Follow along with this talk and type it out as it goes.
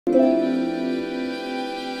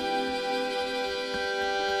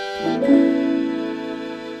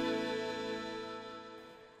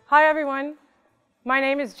Hi everyone, my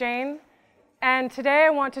name is Jane, and today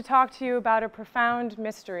I want to talk to you about a profound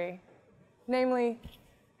mystery, namely,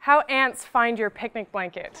 how ants find your picnic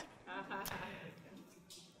blanket.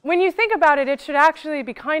 When you think about it, it should actually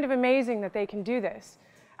be kind of amazing that they can do this.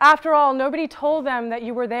 After all, nobody told them that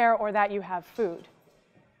you were there or that you have food.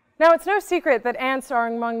 Now, it's no secret that ants are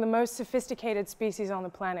among the most sophisticated species on the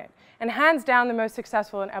planet, and hands down the most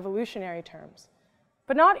successful in evolutionary terms,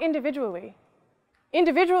 but not individually.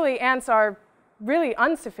 Individually, ants are really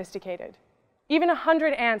unsophisticated. Even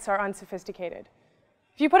 100 ants are unsophisticated.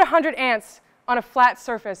 If you put 100 ants on a flat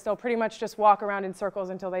surface, they'll pretty much just walk around in circles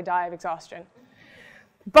until they die of exhaustion.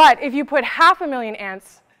 But if you put 500,000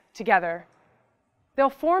 ants together, they'll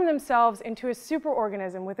form themselves into a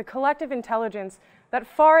superorganism with a collective intelligence that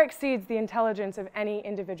far exceeds the intelligence of any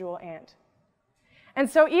individual ant. And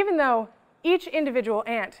so even though each individual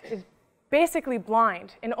ant is basically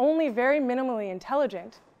blind and only very minimally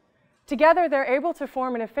intelligent, together they're able to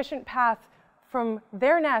form an efficient path from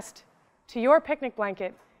their nest to your picnic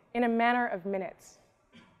blanket in a matter of minutes.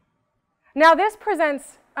 Now, this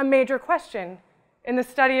presents a major question in the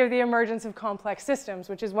study of the emergence of complex systems,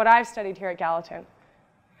 which is what I've studied here at Gallatin.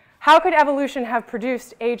 How could evolution have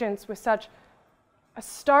produced agents with such a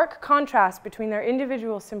stark contrast between their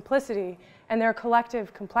individual simplicity and their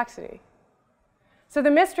collective complexity? So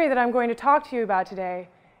the mystery that I'm going to talk to you about today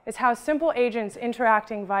is how simple agents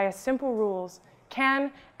interacting via simple rules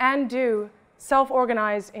can and do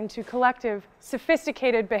self-organize into collective,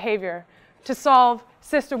 sophisticated behavior to solve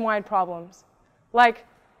system-wide problems, like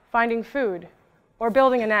finding food or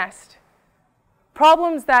building a nest.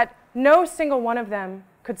 Problems that no single one of them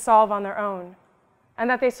could solve on their own, and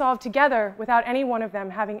that they solve together without any one of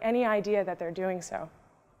them having any idea that they're doing so.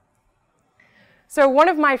 So one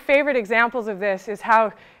of my favorite examples of this is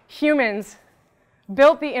how humans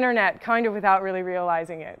built the internet kind of without really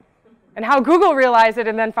realizing it, and how Google realized it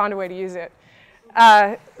and then found a way to use it.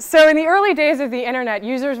 So in the early days of the internet,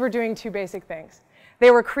 users were doing two basic things.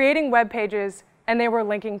 They were creating web pages, and they were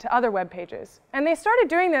linking to other web pages. And they started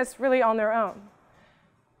doing this really on their own.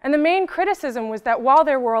 And the main criticism was that while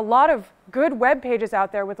there were a lot of good web pages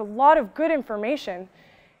out there with a lot of good information,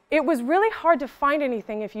 it was really hard to find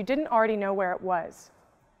anything if you didn't already know where it was.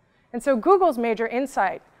 And so Google's major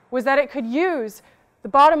insight was that it could use the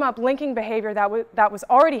bottom-up linking behavior that was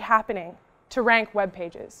already happening to rank web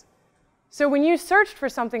pages. So when you searched for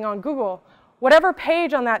something on Google, whatever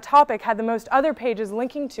page on that topic had the most other pages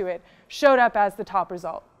linking to it showed up as the top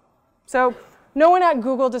result. So no one at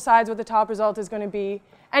Google decides what the top result is going to be,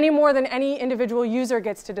 any more than any individual user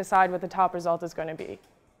gets to decide what the top result is going to be.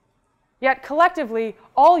 Yet collectively,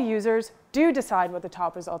 all users do decide what the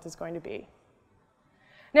top result is going to be.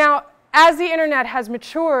 Now, as the internet has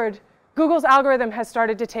matured, Google's algorithm has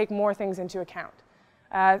started to take more things into account.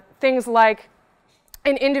 Things like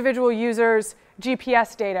an individual user's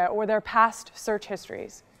GPS data or their past search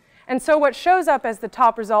histories. And so what shows up as the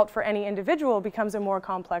top result for any individual becomes a more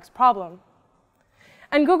complex problem.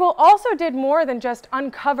 And Google also did more than just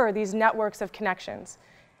uncover these networks of connections.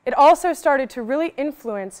 It also started to really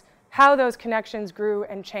influence how those connections grew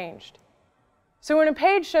and changed. So when a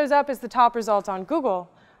page shows up as the top result on Google,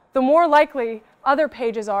 the more likely other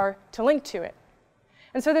pages are to link to it.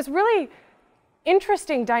 And so this really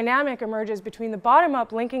interesting dynamic emerges between the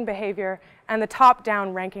bottom-up linking behavior and the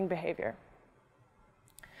top-down ranking behavior.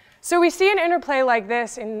 So we see an interplay like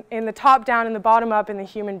this in the top-down and the bottom-up in the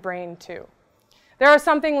human brain, too. There are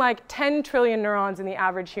something like 10 trillion neurons in the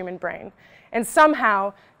average human brain. And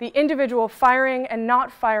somehow, the individual firing and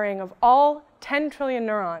not firing of all 10 trillion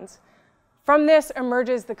neurons, from this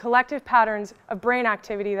emerges the collective patterns of brain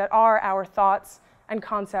activity that are our thoughts and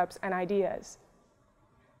concepts and ideas.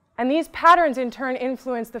 And these patterns, in turn,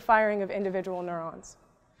 influence the firing of individual neurons.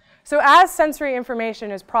 So as sensory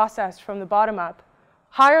information is processed from the bottom up,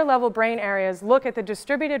 higher-level brain areas look at the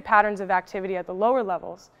distributed patterns of activity at the lower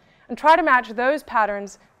levels and try to match those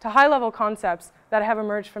patterns to high-level concepts that have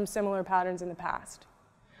emerged from similar patterns in the past.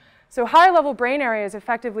 So higher-level brain areas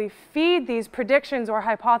effectively feed these predictions or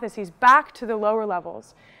hypotheses back to the lower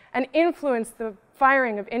levels and influence the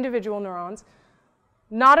firing of individual neurons,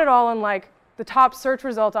 not at all unlike the top search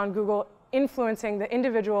result on Google influencing the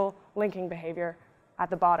individual linking behavior at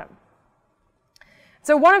the bottom.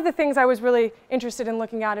 So one of the things I was really interested in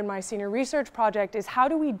looking at in my senior research project is how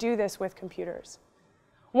do we do this with computers?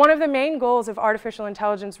 One of the main goals of artificial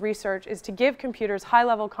intelligence research is to give computers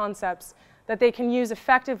high-level concepts that they can use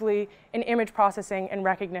effectively in image processing and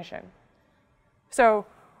recognition. So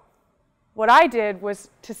what I did was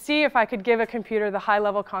to see if I could give a computer the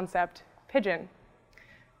high-level concept pigeon.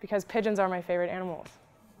 because pigeons are my favorite animals.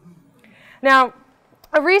 Now,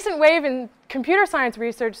 a recent wave in computer science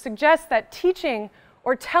research suggests that teaching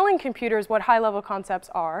or telling computers what high-level concepts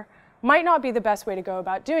are might not be the best way to go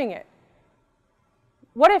about doing it.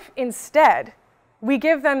 What if instead we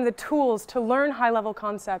give them the tools to learn high-level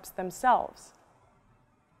concepts themselves?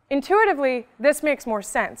 Intuitively, this makes more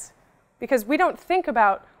sense, because we don't think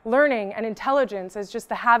about learning and intelligence as just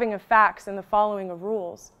the having of facts and the following of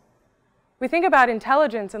rules. We think about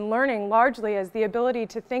intelligence and learning largely as the ability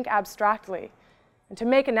to think abstractly and to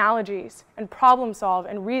make analogies and problem solve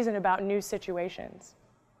and reason about new situations.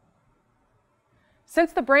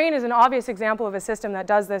 Since the brain is an obvious example of a system that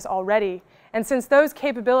does this already, and since those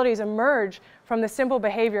capabilities emerge from the simple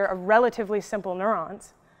behavior of relatively simple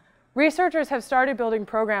neurons, researchers have started building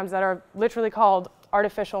programs that are literally called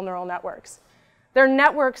artificial neural networks. They're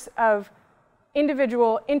networks of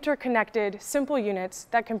individual, interconnected, simple units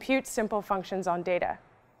that compute simple functions on data.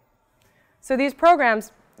 So these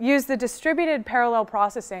programs use the distributed parallel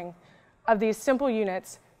processing of these simple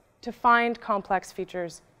units to find complex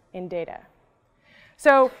features in data.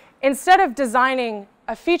 So instead of designing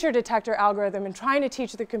a feature detector algorithm and trying to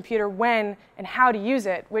teach the computer when and how to use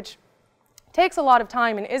it, which takes a lot of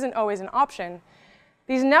time and isn't always an option,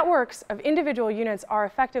 these networks of individual units are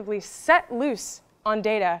effectively set loose on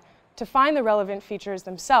data to find the relevant features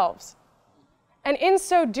themselves. And in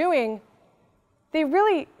so doing, they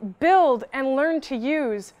really build and learn to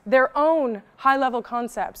use their own high-level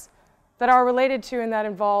concepts that are related to and that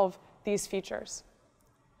involve these features.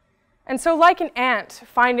 And so like an ant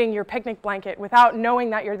finding your picnic blanket without knowing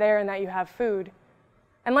that you're there and that you have food,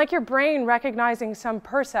 and like your brain recognizing some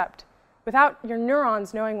percept without your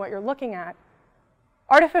neurons knowing what you're looking at,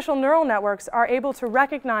 artificial neural networks are able to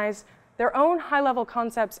recognize their own high-level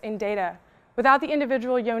concepts in data without the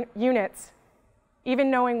individual units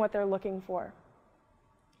even knowing what they're looking for.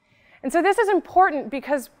 And so this is important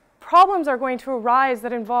because problems are going to arise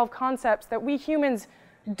that involve concepts that we humans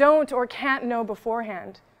don't or can't know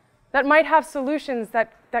beforehand, that might have solutions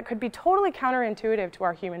that could be totally counterintuitive to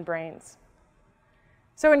our human brains.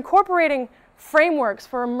 So incorporating frameworks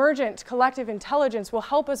for emergent collective intelligence will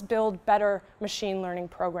help us build better machine learning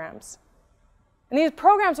programs. And these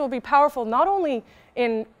programs will be powerful not only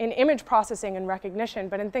in image processing and recognition,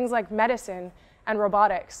 but in things like medicine and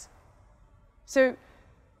robotics. So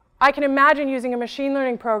I can imagine using a machine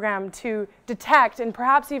learning program to detect and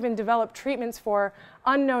perhaps even develop treatments for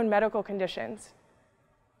unknown medical conditions.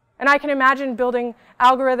 And I can imagine building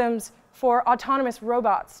algorithms for autonomous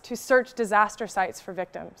robots to search disaster sites for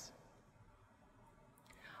victims.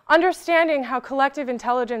 Understanding how collective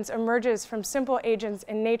intelligence emerges from simple agents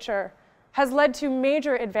in nature has led to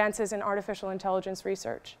major advances in artificial intelligence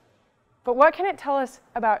research. But what can it tell us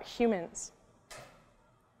about humans?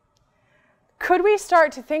 Could we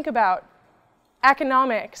start to think about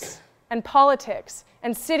economics and politics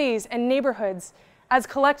and cities and neighborhoods as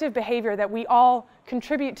collective behavior that we all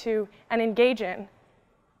contribute to and engage in?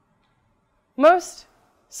 Most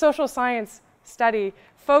social science study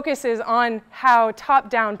focuses on how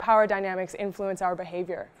top-down power dynamics influence our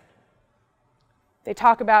behavior. They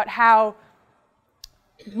talk about how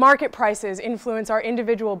market prices influence our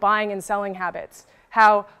individual buying and selling habits,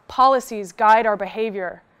 how policies guide our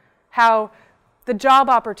behavior, how the job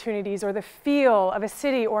opportunities or the feel of a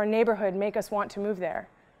city or a neighborhood make us want to move there.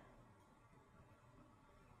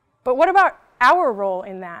 But what about our role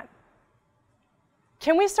in that?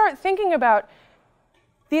 Can we start thinking about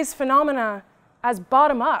these phenomena as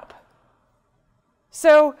bottom-up?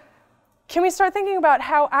 So can we start thinking about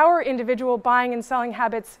how our individual buying and selling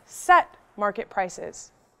habits set market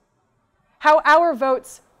prices? How our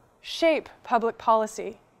votes shape public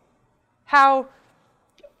policy? How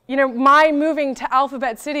my moving to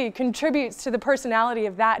Alphabet City contributes to the personality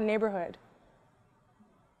of that neighborhood?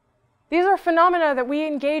 These are phenomena that we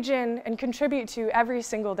engage in and contribute to every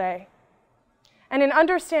single day. And in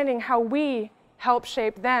understanding how we help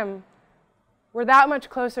shape them, we're that much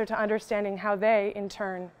closer to understanding how they, in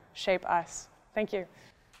turn, shape us. Thank you.